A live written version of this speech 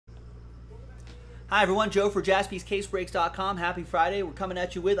Hi everyone, Joe for JaspysCaseBreaks.com. Happy Friday. We're coming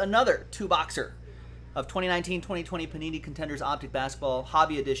at you with another two-boxer of 2019-2020 Panini Contenders Optic Basketball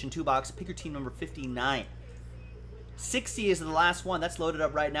Hobby Edition two-box. Pick your team number 59. 60 is the last one. That's loaded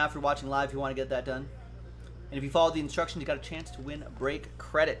up right now if you're watching live if you want to get that done. And if you follow the instructions, you got a chance to win break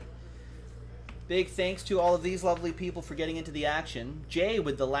credit. Big thanks to all of these lovely people for getting into the action. Jay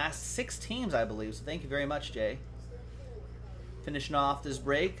with the last 6 teams, I believe. So thank you very much, Jay. Finishing off this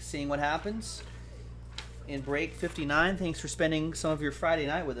break, seeing what happens in break 59. Thanks for spending some of your Friday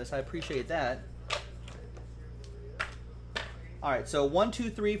night with us. I appreciate that. All right, so 1, 2,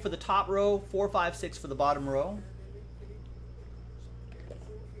 3 for the top row, 4, 5, 6 for the bottom row.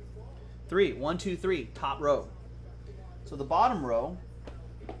 3, 1, 2, 3, top row. So the bottom row,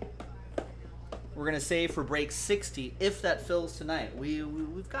 we're going to save for break 60 if that fills tonight.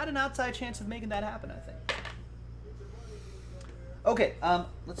 We've got an outside chance of making that happen, I think. Okay,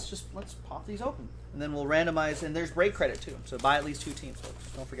 let's pop these open, and then we'll randomize. And there's break credit too, so buy at least 2 teams, folks.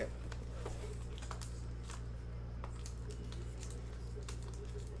 Don't forget.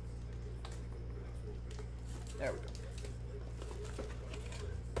 There we go.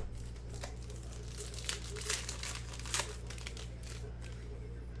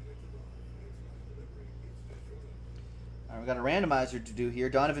 All right, we got a randomizer to do here.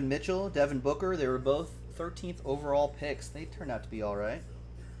 Donovan Mitchell, Devin Booker. They were both 13th overall picks. They turned out to be all right.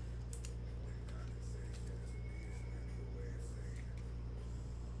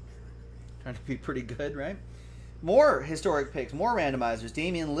 Trying to be pretty good, right? More historic picks, more randomizers.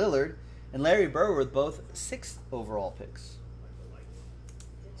 Damian Lillard and Larry Bird were both 6th overall picks.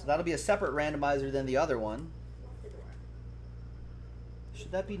 So that'll be a separate randomizer than the other one.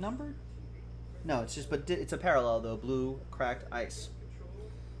 Should that be numbered? No, it's just, but it's a parallel though. Blue cracked ice.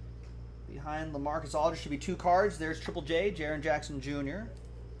 Behind LaMarcus Aldridge should be 2 cards. There's Triple J, Jaren Jackson Jr.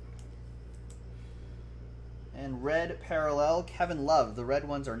 And red parallel, Kevin Love. The red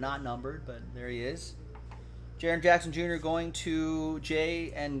ones are not numbered, but there he is. Jaren Jackson Jr. going to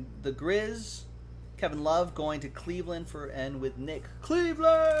Jay and the Grizz. Kevin Love going to Cleveland for and with Nick.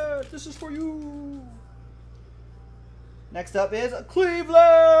 Cleveland, this is for you. Next up is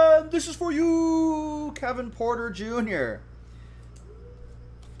Cleveland, this is for you. Kevin Porter Jr.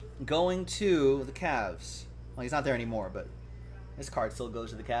 going to the Cavs. Well, he's not there anymore, but this card still goes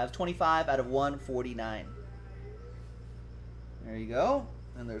to the Cavs. 25 out of 149. There you go.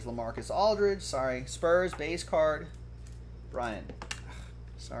 And there's LaMarcus Aldridge. Sorry. Spurs, base card. Brian.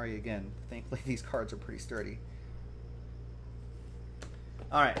 Sorry again. Thankfully, these cards are pretty sturdy.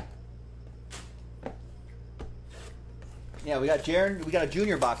 All right. Yeah, we got a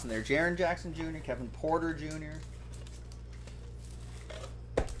junior box in there. Jaren Jackson Jr., Kevin Porter Jr.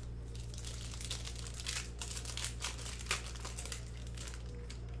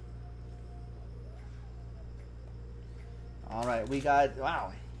 All right, we got,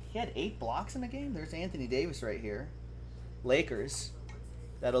 wow, he had 8 blocks in the game. There's Anthony Davis right here. Lakers.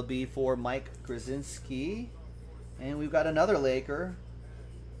 That'll be for Mike Krasinski. And we've got another Laker.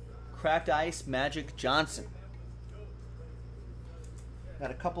 Cracked Ice, Magic Johnson. Got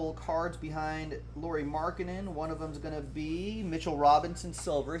a couple cards behind Lauri Markkanen. One of them's going to be Mitchell Robinson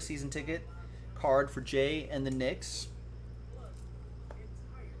Silver, season ticket card for Jay and the Knicks.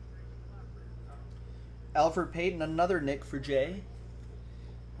 Alfred Payton, another Nick for Jay.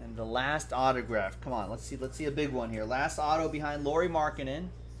 And the last autograph. Come on, let's see a big one here. Last auto behind Lauri Markkanen.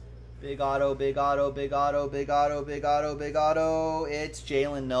 Big auto, big auto, big auto, big auto, big auto, big auto. It's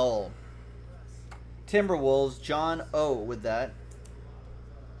Jalen Noel. Timberwolves, John O with that.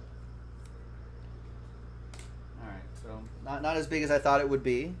 Alright, so not as big as I thought it would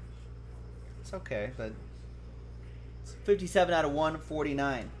be. It's okay, but it's 57 out of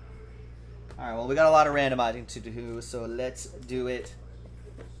 149. All right, well, we got a lot of randomizing to do, so let's do it.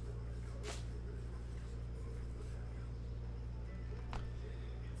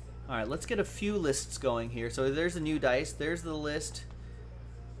 All right, let's get a few lists going here. So there's the new dice. There's the list.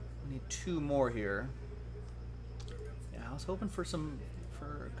 We need 2 more here. Yeah, I was hoping for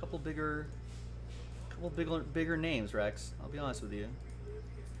a couple bigger names, Rex. I'll be honest with you.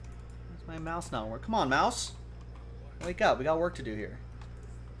 Where's my mouse not working? Come on, mouse. Wake up. We got work to do here.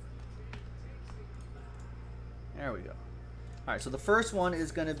 There we go. All right, so the first one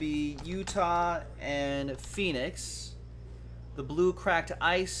is going to be Utah and Phoenix. The blue cracked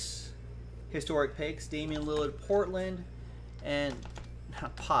ice, historic picks. Damian Lillard, Portland, and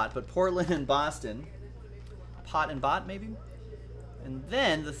not Pot, but Portland and Boston. Pot and Bot, maybe? And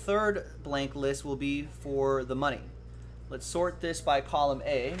then the third blank list will be for the money. Let's sort this by column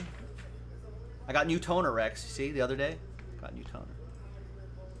A. I got new toner, Rex. See, the other day? Got new toner.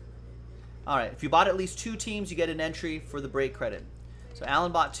 All right, if you bought at least 2 teams, you get an entry for the break credit. So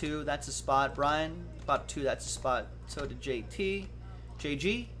Alan bought 2, that's a spot. Brian bought 2, that's a spot. So did JT.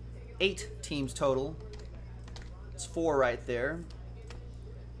 JG, 8 teams total. It's 4 right there.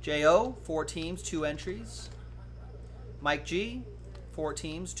 JO, 4 teams, 2 entries. Mike G, 4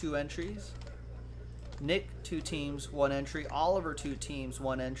 teams, 2 entries. Nick, 2 teams, 1 entry. Oliver, 2 teams,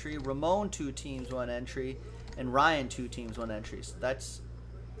 1 entry. Ramon, 2 teams, 1 entry. And Ryan, 2 teams, 1 entry. So that's,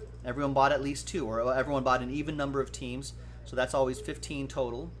 everyone bought at least 2, or everyone bought an even number of teams. So that's always 15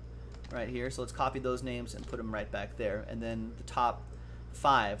 total right here. So let's copy those names and put them right back there. And then the top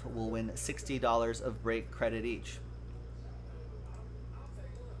 5 will win $60 of break credit each.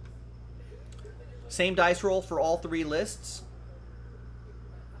 Same dice roll for all 3 lists.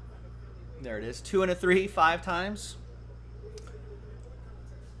 There it is. 2 and a 3, 5 times.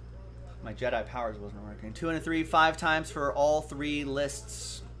 My Jedi powers wasn't working. 2 and a 3, 5 times for all 3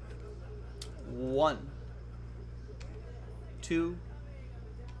 lists. 1, 2,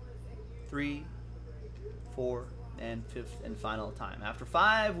 3, 4, and 5th and final time. After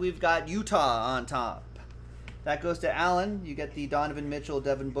 5, we've got Utah on top. That goes to Alan. You get the Donovan Mitchell,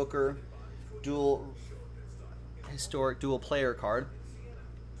 Devin Booker historic dual player card.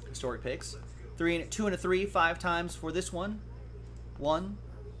 Historic picks. 2 and a 3, 5 times for this one. 1,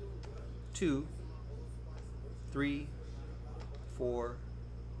 2, 3, 4,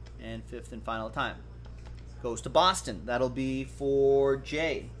 and 5th and final time. Goes to Boston. That'll be for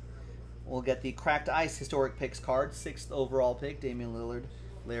Jay. We'll get the Cracked Ice Historic Picks card. 6th overall pick, Damian Lillard,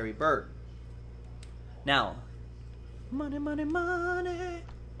 Larry Bird. Now, money, money, money,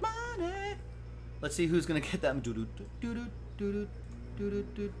 money. Let's see who's going to get that.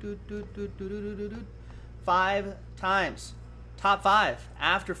 5 times. Top 5.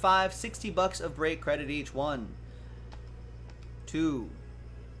 After 5, $60 of break credit each. 1, 2,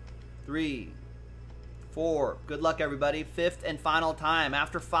 3, 4. Good luck, everybody. 5th and final time.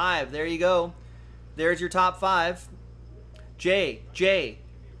 After 5, there you go. There's your top 5. Jay,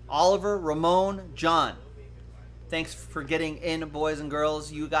 Oliver, Ramon, John. Thanks for getting in, boys and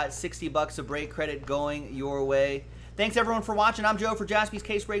girls. You got $60 of break credit going your way. Thanks, everyone, for watching. I'm Joe for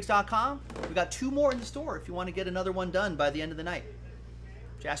JaspysCaseBreaks.com. We got 2 more in the store if you want to get another one done by the end of the night.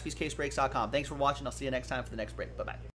 JaspysCaseBreaks.com. Thanks for watching. I'll see you next time for the next break. Bye-bye.